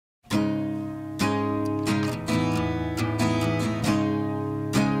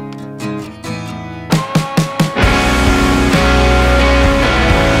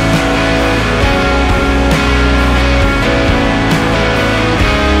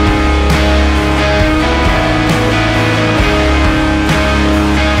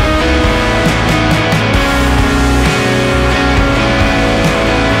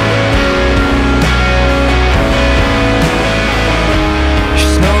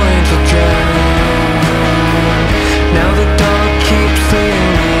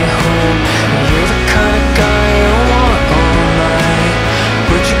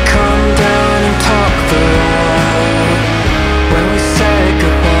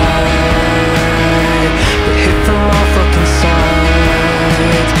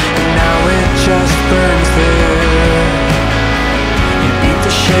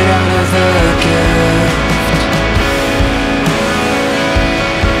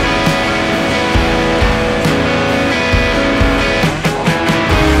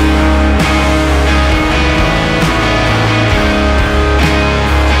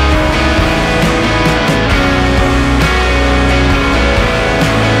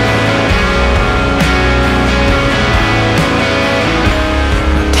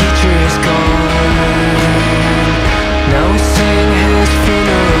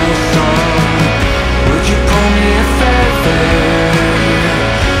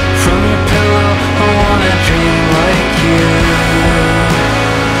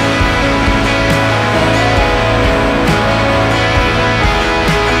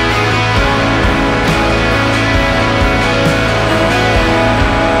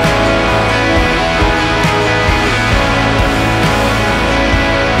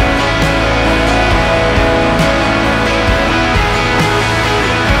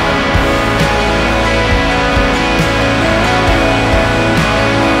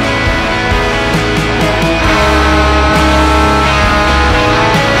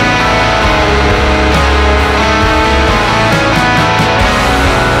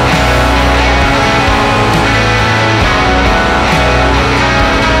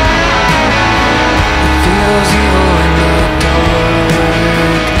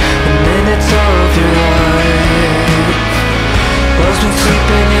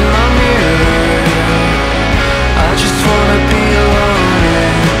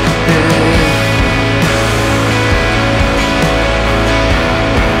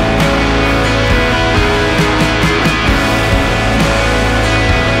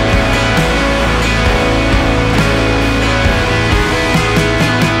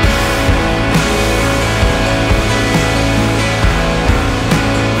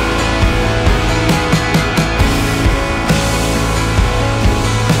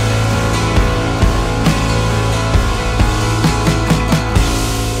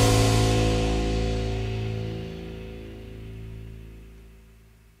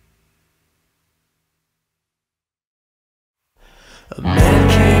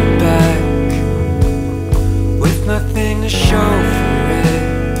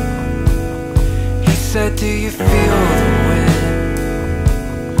said, do you feel the wind?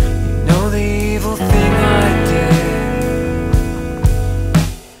 You know the evil thing I did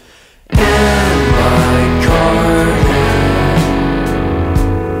in my garden.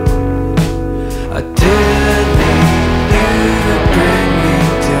 I didn't need you to bring me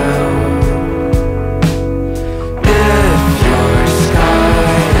down. If your sky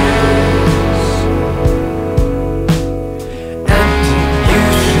is empty, you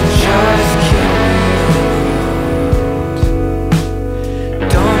should just keep me around.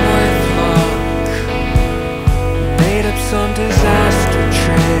 Done with luck, made up some disaster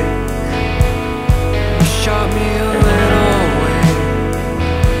trick. You shot me a little way.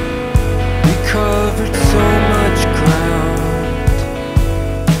 We covered so much ground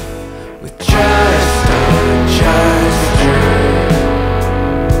with just a gesture.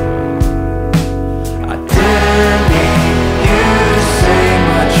 I didn't need you to say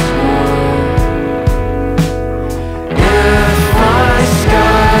much more. If my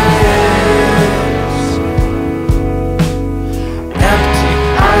sky is empty,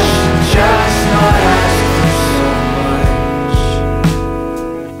 I should just not ask for so much.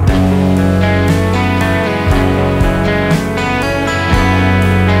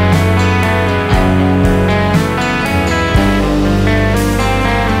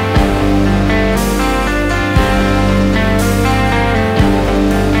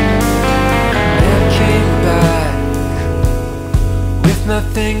 It came back with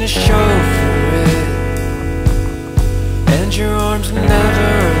nothing to show for it, and your arms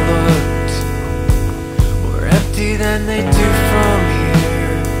never looked more empty than they do from here.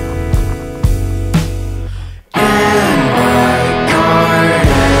 In my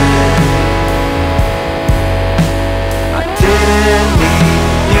garden, I didn't need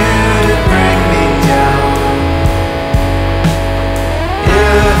you to bring me down.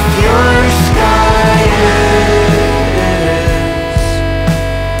 If your sky is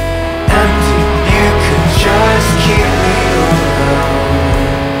empty, you could just keep me around.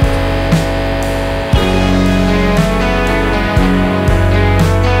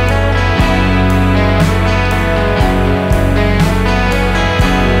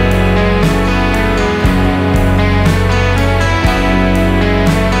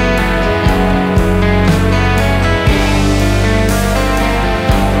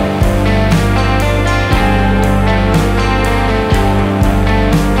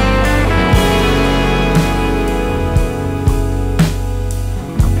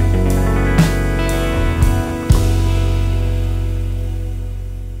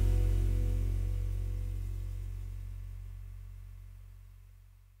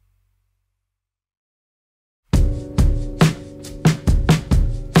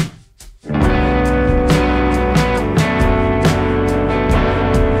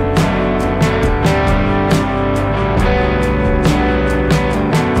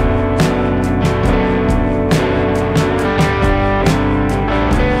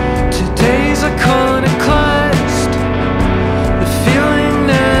 Today's Iconoclast, the feeling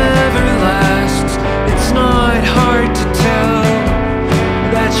never lasts. It's not hard to tell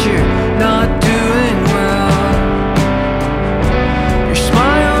that you're not doing well. Your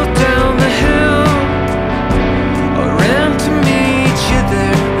smile down the hill, I ran to meet you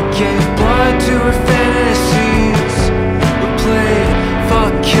there. We gave blood to our fantasies. We played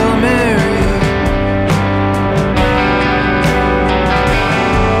fuck, kill, marry.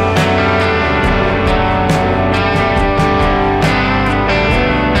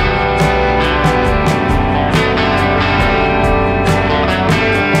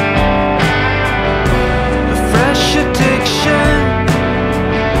 A fresh addiction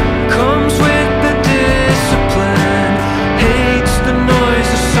comes with the discipline. Hates the noise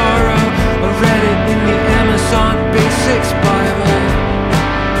of sorrow. I read it in the Amazon Basics Bible.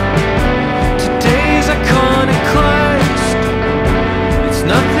 Today's Iconoclast, it's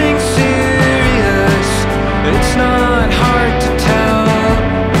nothing serious. It's not hard to tell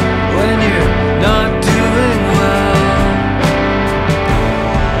when you're not doing well.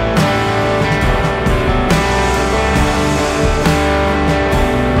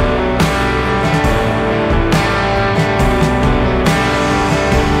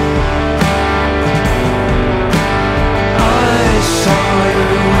 I saw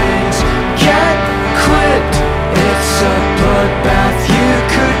your wings get clipped. It's a bloodbath, you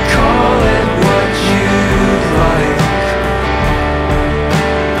could call it what you like.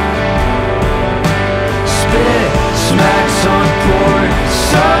 Spit smacks on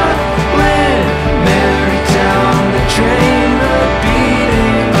porcelain, married down the drain, the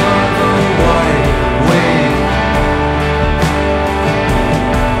beating of a white wing.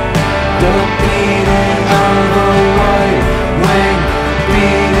 The beating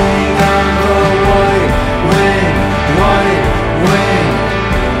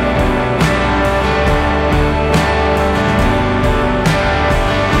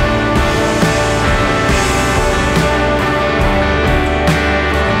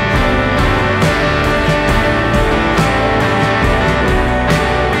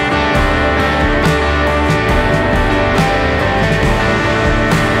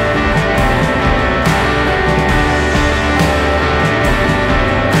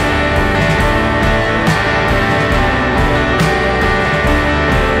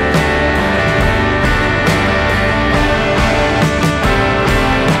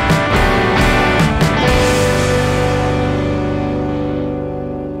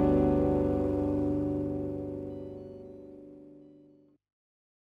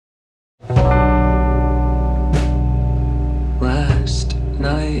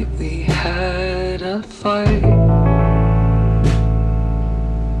night we had a fight.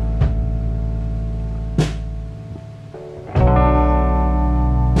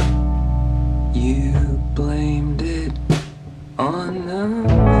 You blamed it on the moon,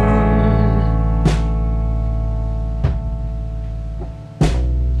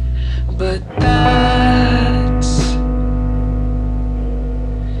 but that's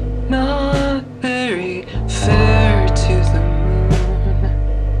not very fair to the moon.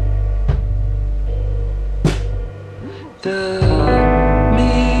 The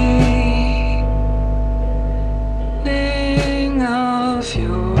meaning of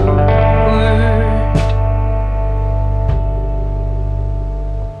your word.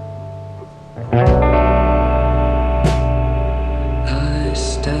 I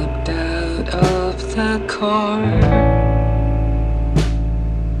stepped out of the car.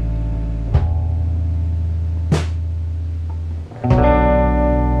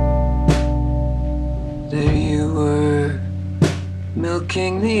 There you were,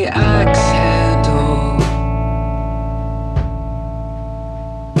 milking the axe handle,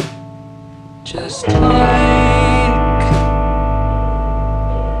 just like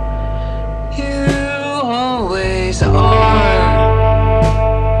you always are.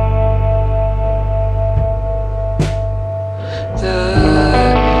 The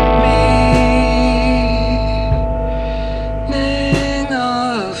meaning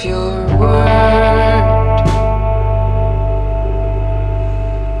of your word.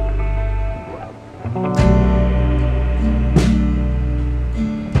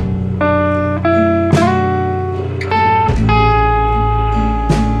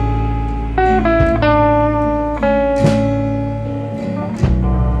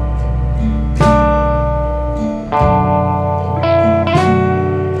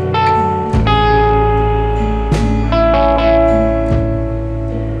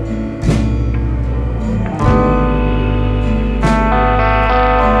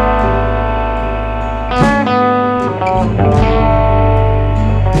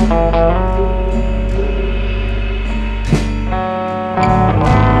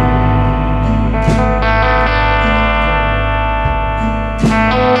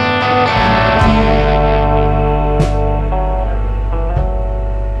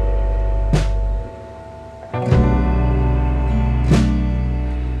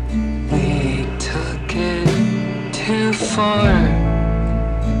 We took it too far.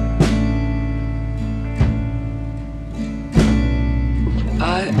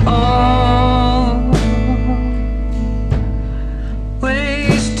 I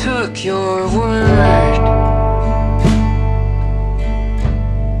always took your word.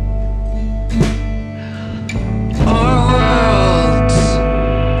 Our worlds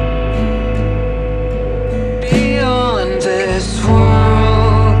beyond this world.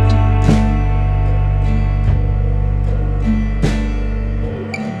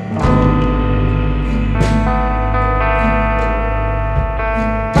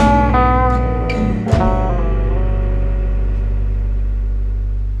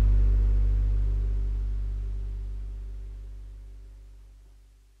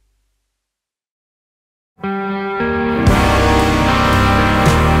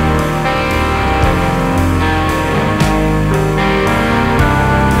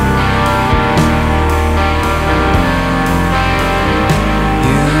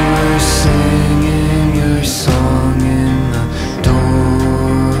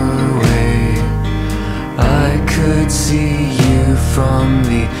 From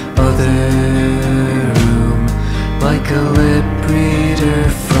the other room, like a lip reader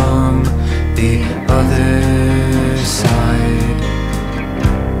from the other side.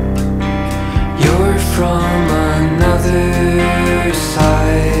 You're from another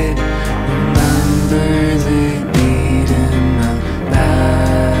side. Remember the beat in the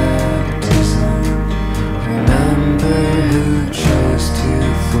baptism. Remember who chose to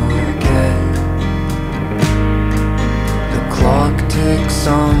forget. Clock ticks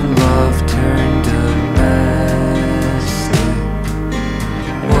on love turned domestic.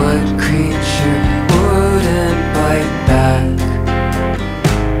 What creature wouldn't bite back?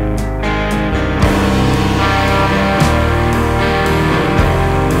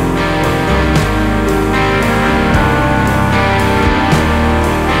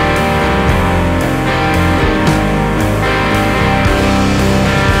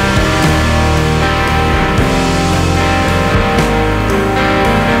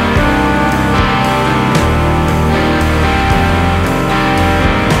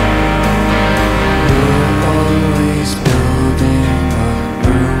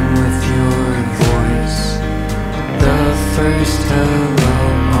 hello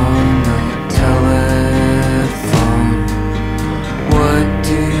on the telephone. What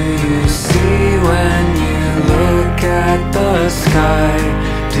do you see when you look at the sky?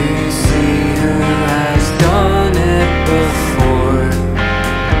 Do you see who has done it before?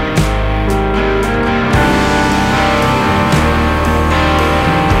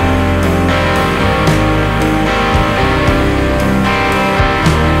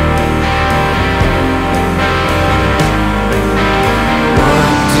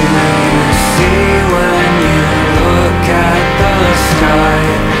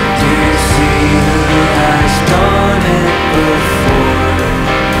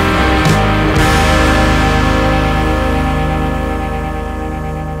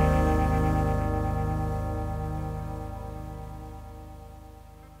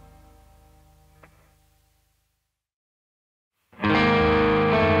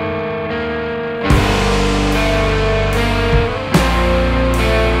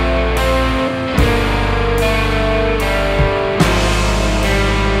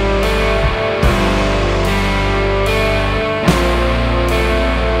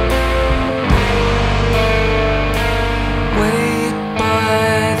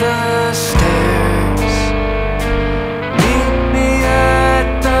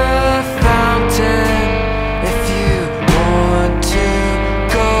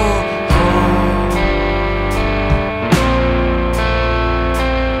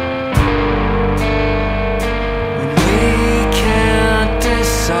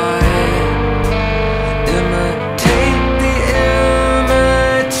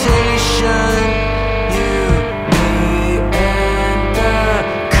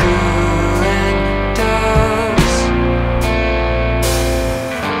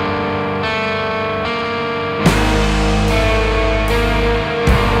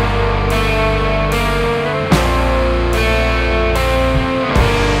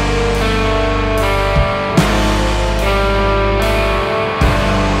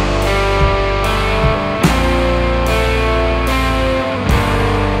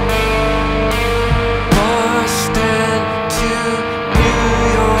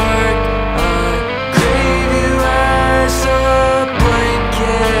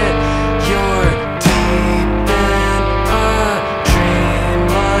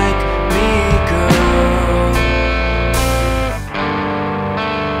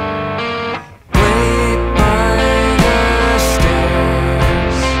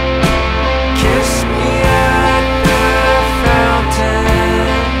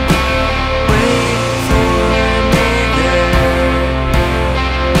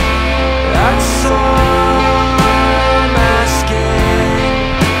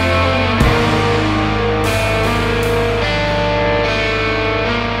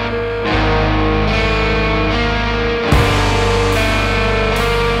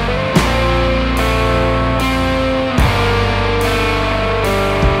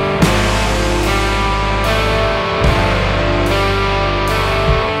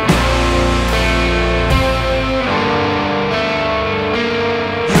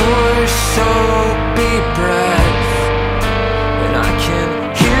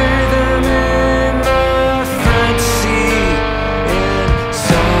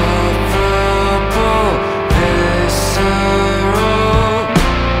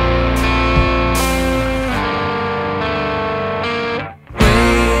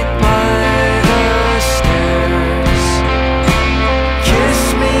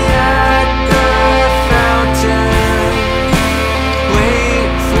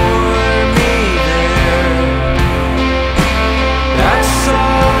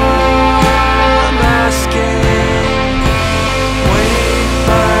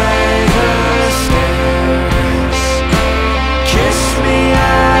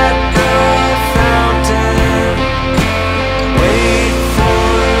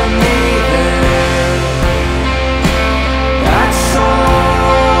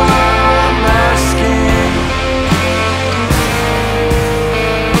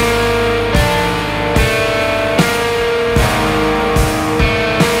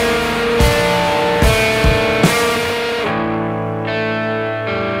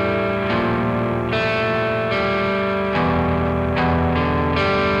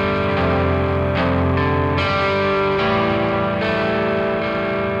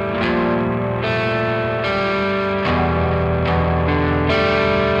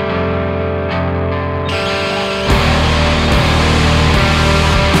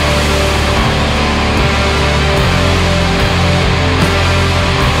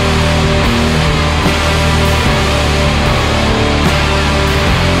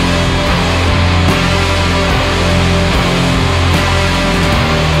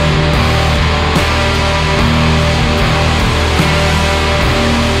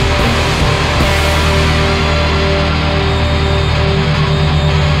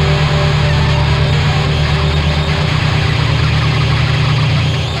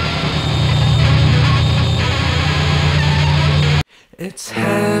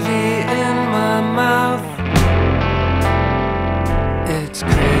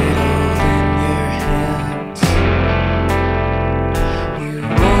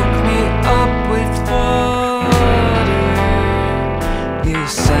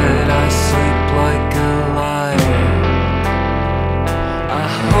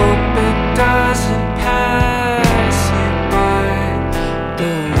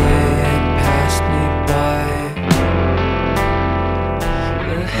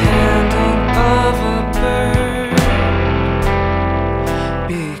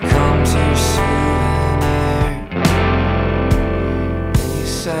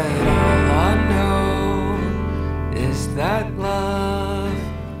 said, all I know is that love.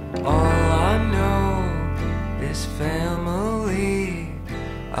 All I know is family.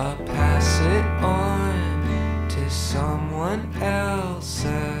 I'll pass it on to someone else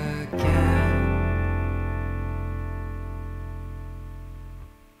again.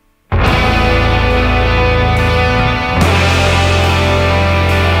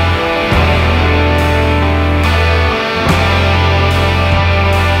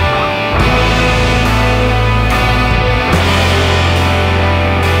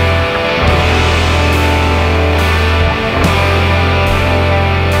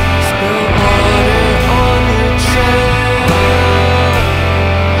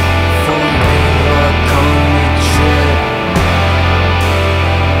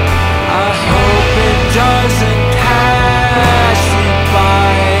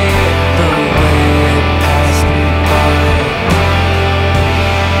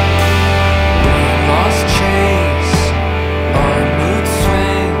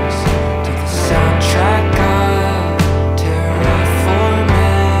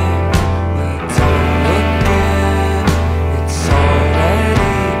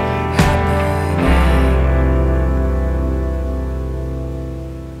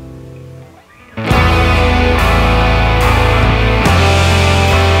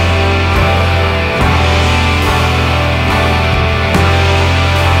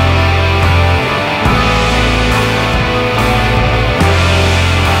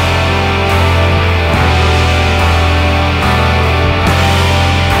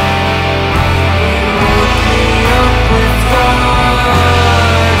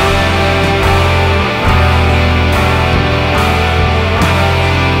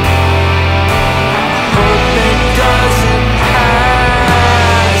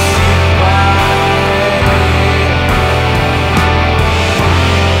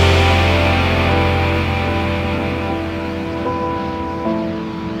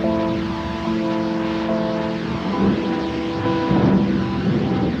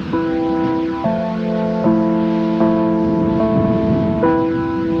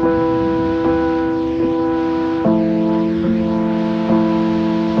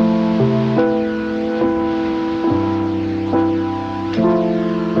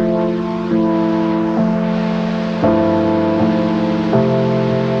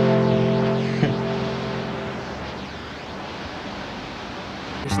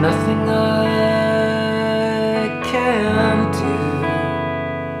 There's nothing I can do.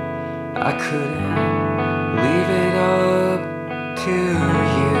 I couldn't leave it up to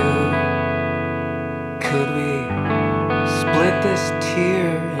you. Could we split this tear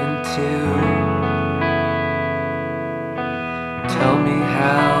in two? Tell me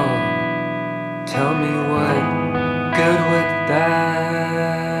how, tell me what good would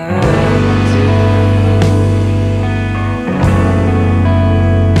that do?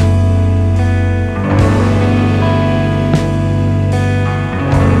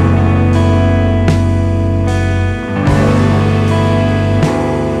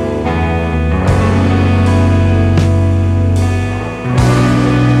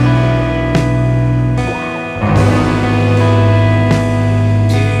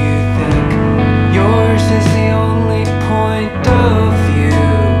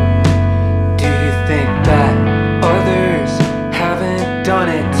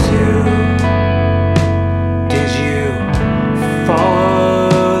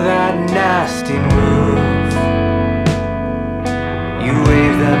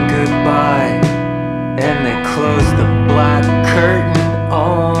 Close the black curtain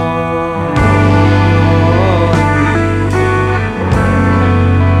on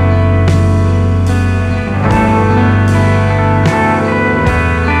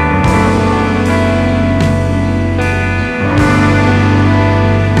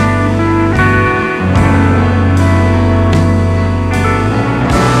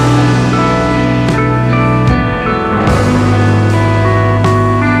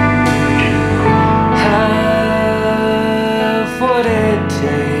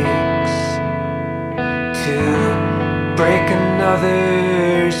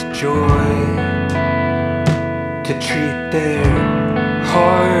another's joy, to treat their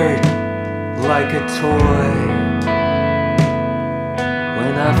heart like a toy.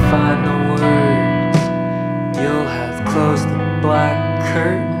 When I find the words, you'll have closed the black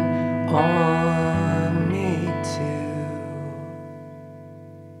curtain on me too.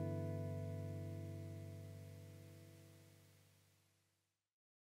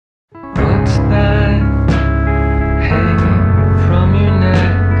 What's that hanging from your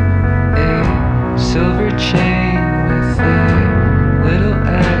neck? A silver chain with a little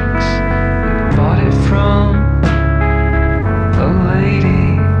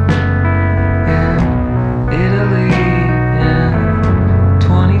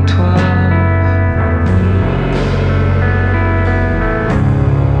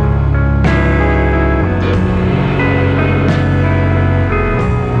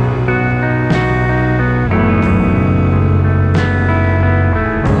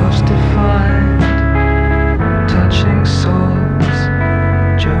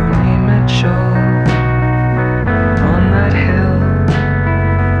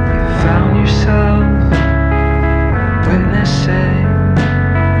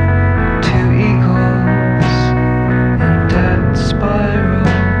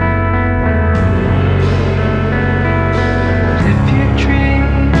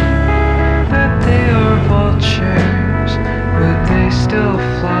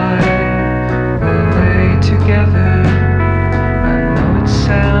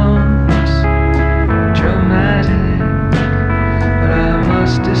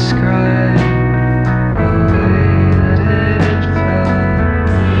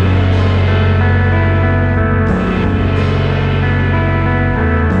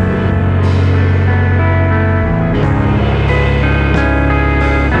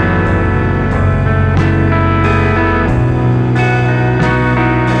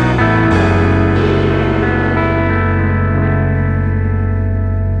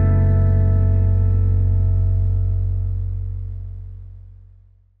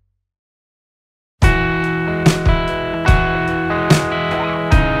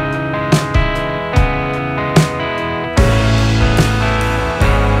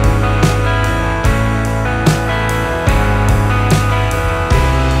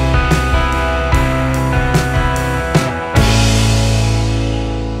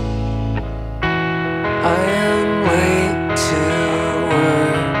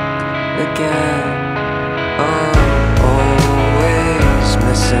again.